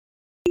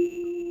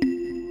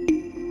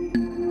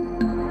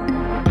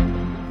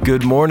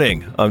Good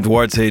morning. I'm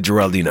Duarte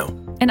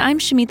Geraldino. And I'm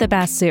Shamita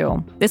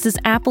Basu. This is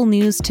Apple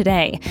News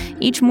Today.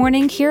 Each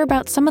morning, hear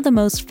about some of the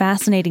most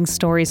fascinating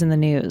stories in the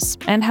news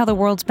and how the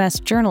world's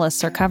best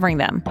journalists are covering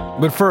them.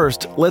 But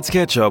first, let's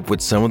catch up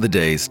with some of the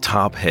day's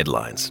top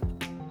headlines.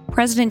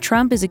 President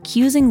Trump is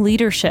accusing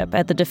leadership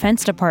at the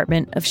Defense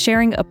Department of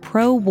sharing a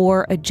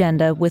pro-war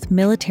agenda with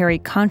military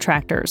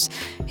contractors.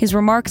 His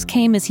remarks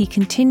came as he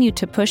continued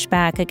to push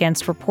back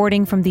against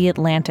reporting from The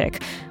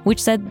Atlantic,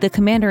 which said the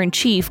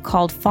commander-in-chief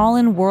called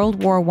fallen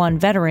World War I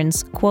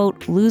veterans,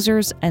 quote,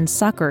 losers and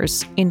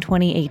suckers in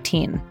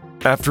 2018.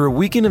 After a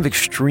weekend of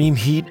extreme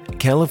heat,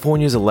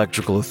 California's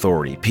electrical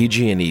authority,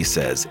 PG&E,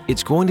 says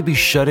it's going to be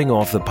shutting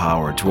off the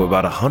power to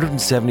about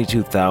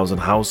 172,000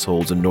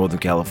 households in Northern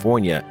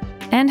California.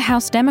 And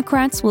House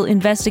Democrats will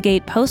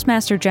investigate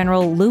Postmaster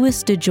General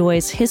Louis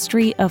DeJoy's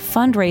history of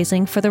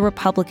fundraising for the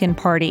Republican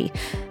Party.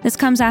 This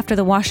comes after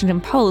the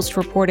Washington Post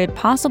reported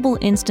possible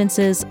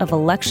instances of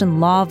election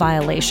law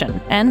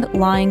violation and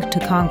lying to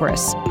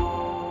Congress.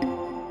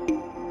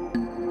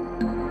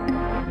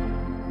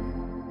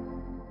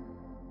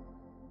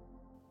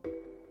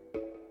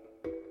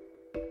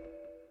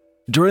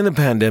 During the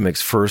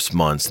pandemic's first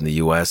months in the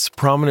U.S.,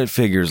 prominent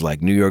figures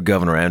like New York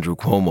Governor Andrew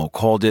Cuomo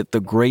called it the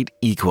great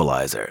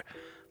equalizer.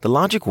 The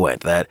logic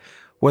went that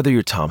whether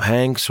you're Tom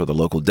Hanks or the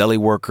local deli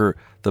worker,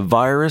 the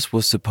virus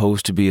was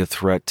supposed to be a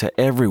threat to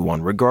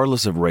everyone,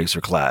 regardless of race or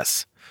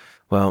class.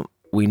 Well,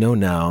 we know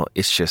now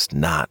it's just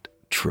not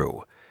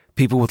true.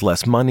 People with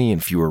less money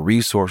and fewer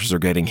resources are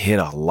getting hit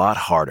a lot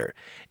harder.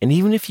 And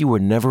even if you were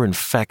never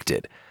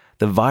infected,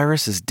 the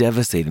virus is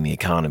devastating the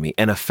economy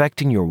and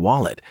affecting your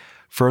wallet,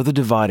 further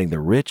dividing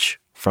the rich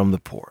from the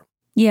poor.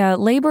 Yeah,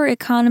 labor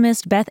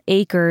economist Beth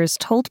Akers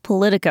told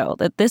Politico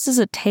that this is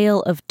a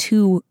tale of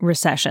two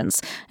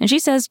recessions. And she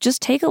says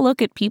just take a look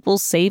at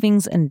people's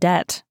savings and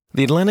debt.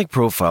 The Atlantic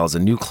profiles a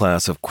new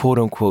class of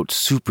quote-unquote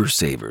super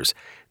savers.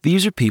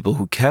 These are people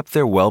who kept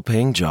their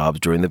well-paying jobs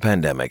during the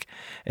pandemic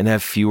and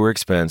have fewer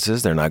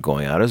expenses. They're not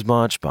going out as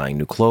much, buying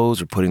new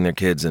clothes, or putting their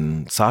kids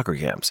in soccer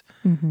camps.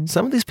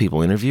 Some of these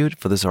people interviewed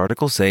for this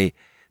article say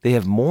they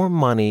have more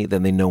money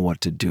than they know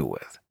what to do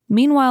with.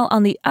 Meanwhile,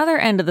 on the other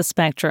end of the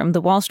spectrum, the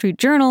Wall Street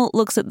Journal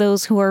looks at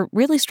those who are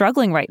really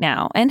struggling right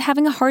now and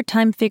having a hard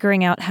time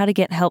figuring out how to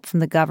get help from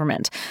the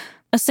government.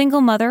 A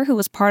single mother who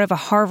was part of a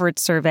Harvard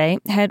survey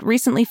had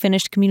recently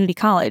finished community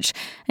college,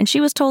 and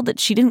she was told that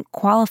she didn't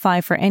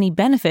qualify for any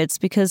benefits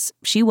because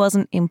she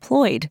wasn't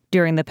employed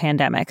during the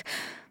pandemic.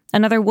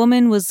 Another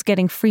woman was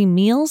getting free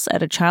meals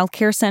at a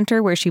childcare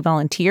center where she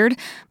volunteered,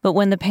 but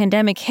when the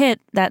pandemic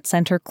hit, that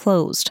center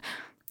closed.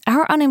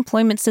 Our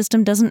unemployment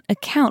system doesn't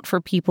account for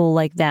people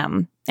like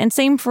them, and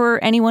same for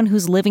anyone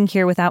who's living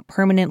here without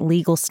permanent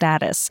legal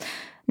status.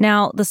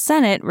 Now, the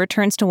Senate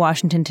returns to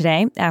Washington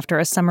today after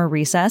a summer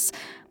recess,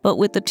 but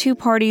with the two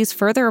parties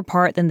further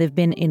apart than they've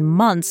been in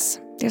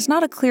months, there's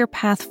not a clear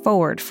path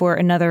forward for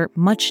another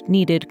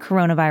much-needed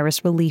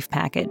coronavirus relief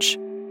package.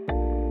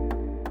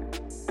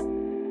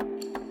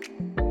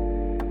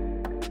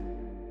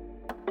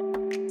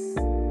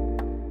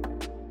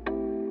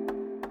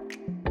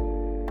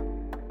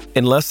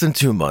 In less than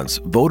 2 months,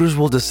 voters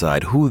will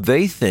decide who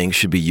they think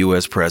should be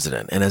U.S.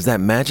 president. And as that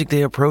magic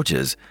day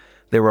approaches,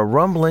 there are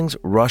rumblings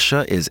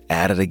Russia is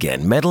at it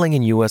again, meddling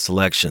in U.S.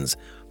 elections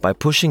by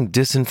pushing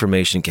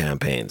disinformation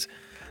campaigns.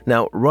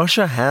 Now,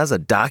 Russia has a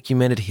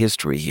documented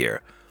history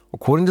here.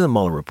 According to the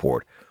Mueller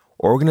report,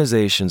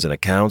 organizations and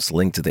accounts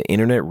linked to the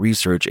Internet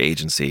Research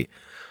Agency,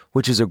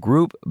 which is a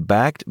group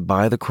backed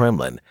by the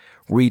Kremlin,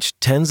 reached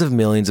tens of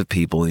millions of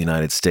people in the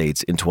United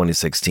States in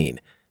 2016.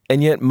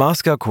 And yet,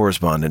 Moscow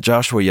correspondent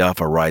Joshua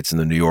Yaffa writes in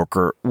The New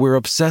Yorker, we're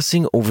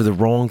obsessing over the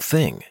wrong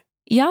thing.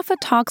 Yaffa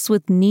talks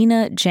with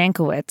Nina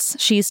Jankowicz.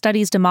 She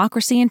studies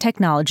democracy and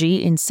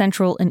technology in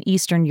Central and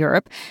Eastern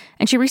Europe,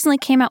 and she recently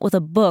came out with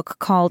a book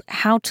called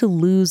How to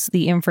Lose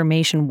the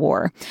Information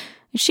War.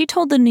 She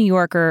told The New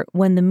Yorker,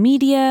 when the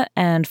media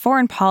and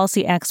foreign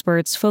policy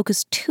experts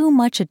focus too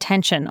much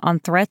attention on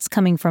threats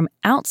coming from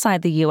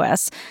outside the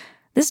U.S.,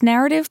 this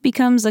narrative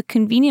becomes a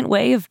convenient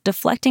way of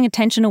deflecting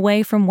attention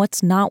away from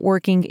what's not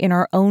working in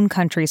our own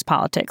country's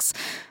politics.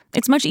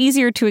 It's much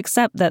easier to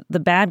accept that the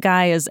bad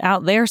guy is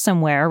out there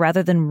somewhere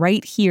rather than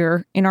right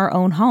here in our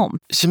own home.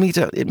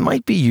 Shamita, it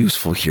might be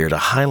useful here to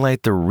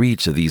highlight the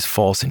reach of these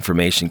false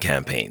information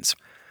campaigns.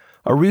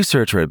 A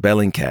researcher at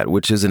Bellingcat,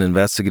 which is an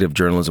investigative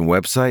journalism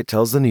website,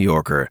 tells The New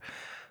Yorker,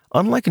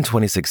 unlike in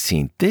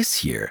 2016,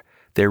 this year,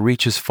 their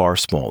reach is far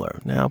smaller.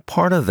 Now,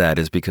 part of that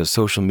is because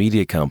social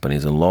media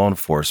companies and law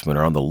enforcement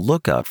are on the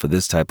lookout for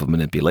this type of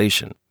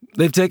manipulation.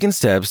 They've taken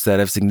steps that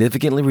have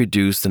significantly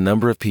reduced the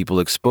number of people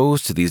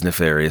exposed to these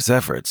nefarious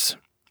efforts.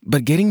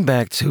 But getting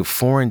back to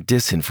foreign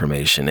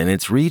disinformation and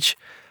its reach,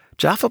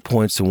 Jaffa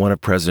points to one of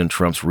President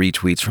Trump's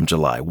retweets from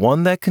July,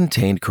 one that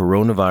contained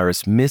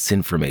coronavirus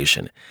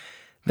misinformation.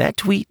 That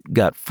tweet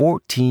got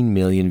 14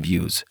 million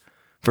views,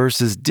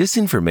 versus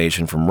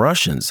disinformation from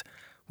Russians,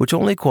 which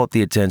only caught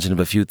the attention of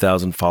a few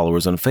thousand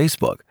followers on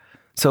Facebook.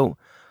 So,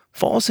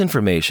 false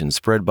information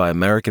spread by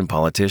American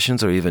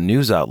politicians or even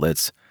news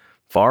outlets,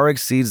 far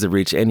exceeds the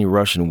reach any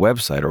Russian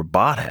website or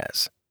bot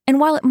has. And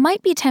while it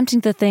might be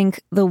tempting to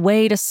think the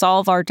way to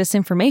solve our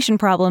disinformation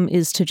problem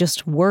is to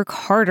just work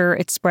harder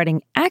at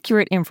spreading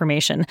accurate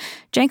information,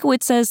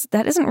 Jankowicz says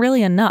that isn't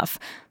really enough.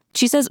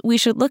 She says we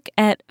should look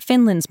at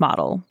Finland's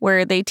model,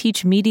 where they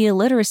teach media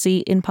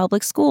literacy in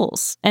public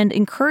schools and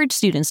encourage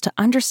students to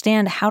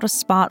understand how to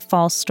spot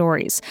false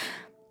stories.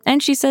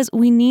 And she says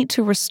we need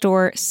to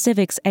restore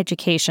civics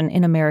education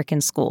in American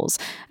schools.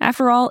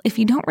 After all, if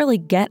you don't really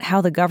get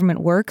how the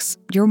government works,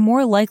 you're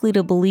more likely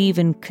to believe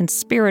in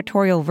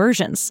conspiratorial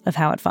versions of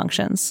how it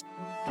functions.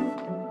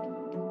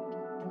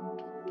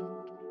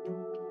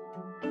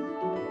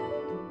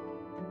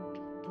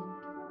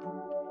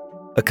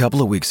 A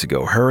couple of weeks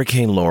ago,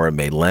 Hurricane Laura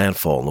made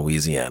landfall in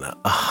Louisiana.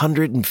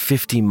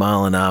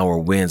 150-mile-an-hour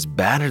winds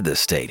battered the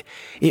state.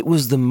 It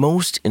was the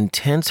most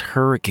intense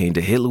hurricane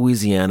to hit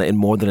Louisiana in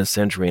more than a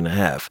century and a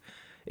half.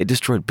 It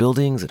destroyed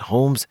buildings and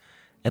homes.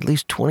 At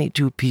least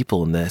 22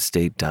 people in that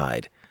state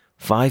died.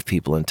 5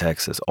 people in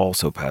Texas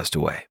also passed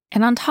away.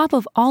 And on top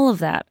of all of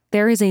that,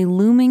 there is a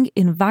looming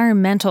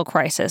environmental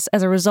crisis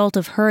as a result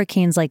of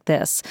hurricanes like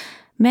this.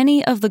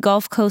 Many of the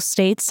Gulf Coast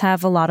states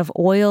have a lot of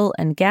oil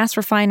and gas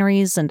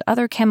refineries and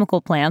other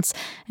chemical plants,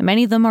 and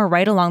many of them are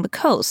right along the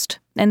coast.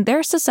 And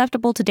they're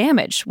susceptible to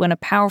damage when a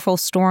powerful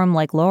storm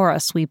like Laura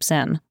sweeps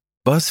in.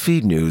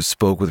 BuzzFeed News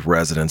spoke with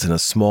residents in a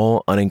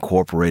small,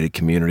 unincorporated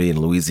community in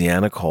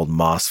Louisiana called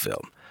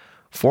Mossville.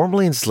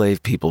 Formerly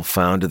enslaved people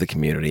founded the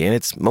community, and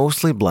it's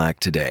mostly black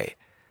today.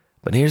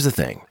 But here's the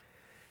thing.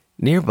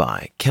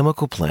 Nearby,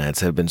 chemical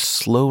plants have been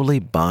slowly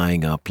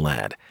buying up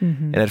land.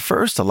 And at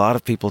first, a lot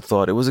of people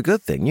thought it was a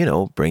good thing,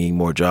 bringing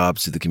more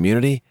jobs to the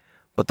community.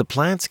 But the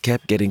plants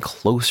kept getting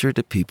closer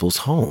to people's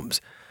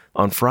homes.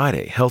 On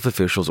Friday, health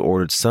officials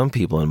ordered some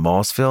people in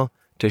Mossville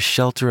to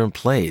shelter in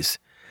place.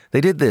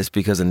 They did this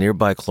because a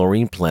nearby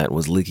chlorine plant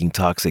was leaking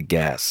toxic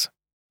gas.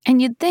 And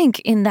you'd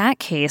think in that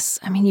case,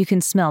 you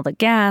can smell the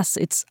gas,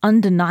 it's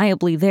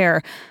undeniably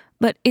there.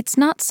 But it's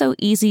not so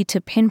easy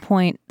to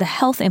pinpoint the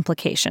health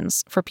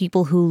implications for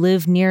people who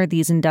live near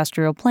these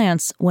industrial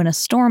plants when a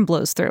storm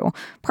blows through,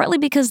 partly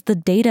because the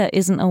data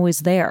isn't always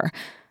there.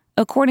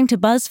 According to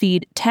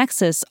BuzzFeed,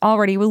 Texas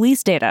already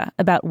released data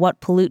about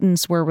what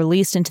pollutants were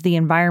released into the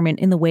environment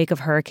in the wake of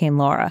Hurricane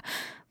Laura.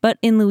 But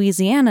in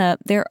Louisiana,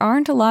 there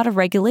aren't a lot of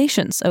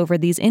regulations over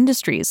these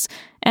industries,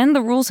 and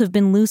the rules have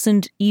been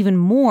loosened even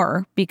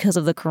more because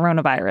of the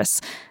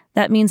coronavirus.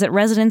 That means that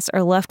residents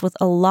are left with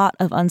a lot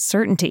of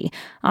uncertainty.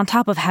 On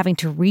top of having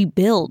to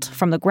rebuild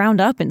from the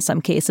ground up in some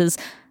cases,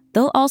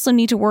 they'll also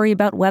need to worry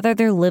about whether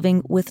they're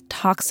living with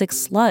toxic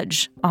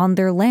sludge on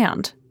their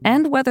land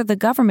and whether the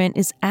government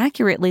is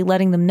accurately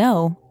letting them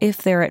know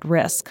if they're at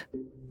risk.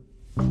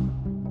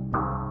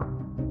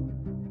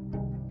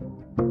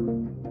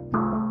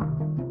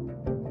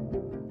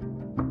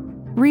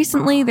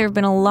 Recently, there have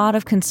been a lot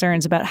of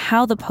concerns about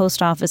how the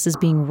post office is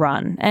being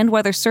run and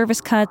whether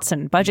service cuts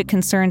and budget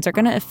concerns are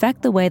going to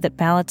affect the way that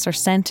ballots are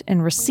sent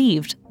and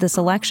received this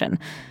election.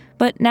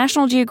 But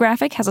National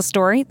Geographic has a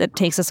story that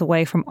takes us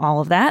away from all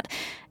of that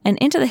and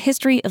into the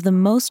history of the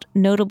most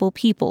notable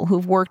people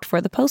who've worked for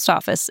the post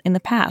office in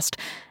the past.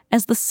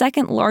 As the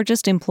second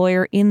largest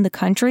employer in the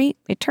country,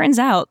 it turns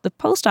out the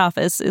post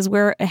office is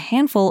where a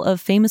handful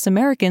of famous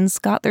Americans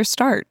got their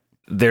start.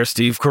 There's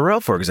Steve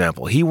Carell, for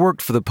example. He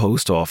worked for the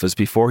post office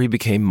before he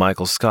became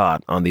Michael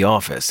Scott on The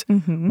Office.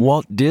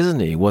 Walt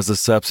Disney was a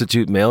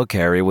substitute mail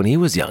carrier when he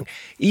was young.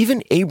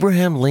 Even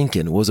Abraham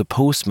Lincoln was a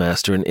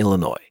postmaster in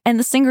Illinois. And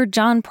the singer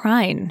John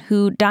Prine,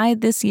 who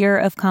died this year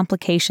of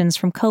complications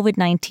from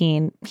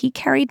COVID-19, he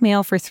carried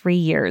mail for 3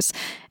 years.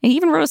 And he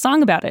even wrote a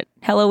song about it,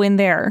 Hello in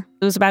There.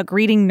 It was about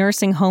greeting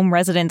nursing home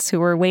residents who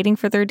were waiting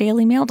for their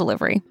daily mail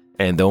delivery.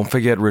 And don't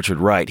forget Richard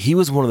Wright. He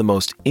was one of the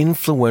most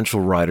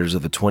influential writers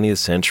of the 20th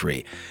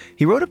century.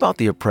 He wrote about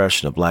the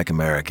oppression of Black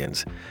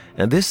Americans.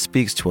 And this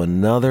speaks to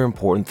another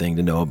important thing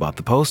to know about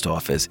the post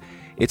office.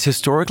 It's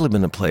historically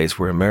been a place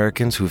where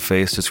Americans who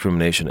face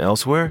discrimination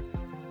elsewhere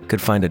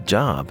could find a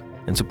job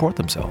and support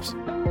themselves.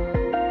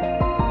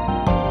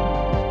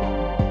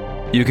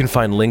 You can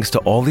find links to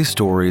all these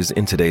stories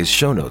in today's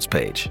show notes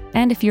page.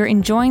 And if you're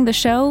enjoying the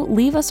show,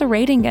 leave us a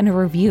rating and a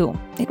review.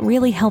 It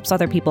really helps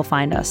other people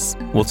find us.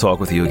 We'll talk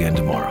with you again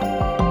tomorrow.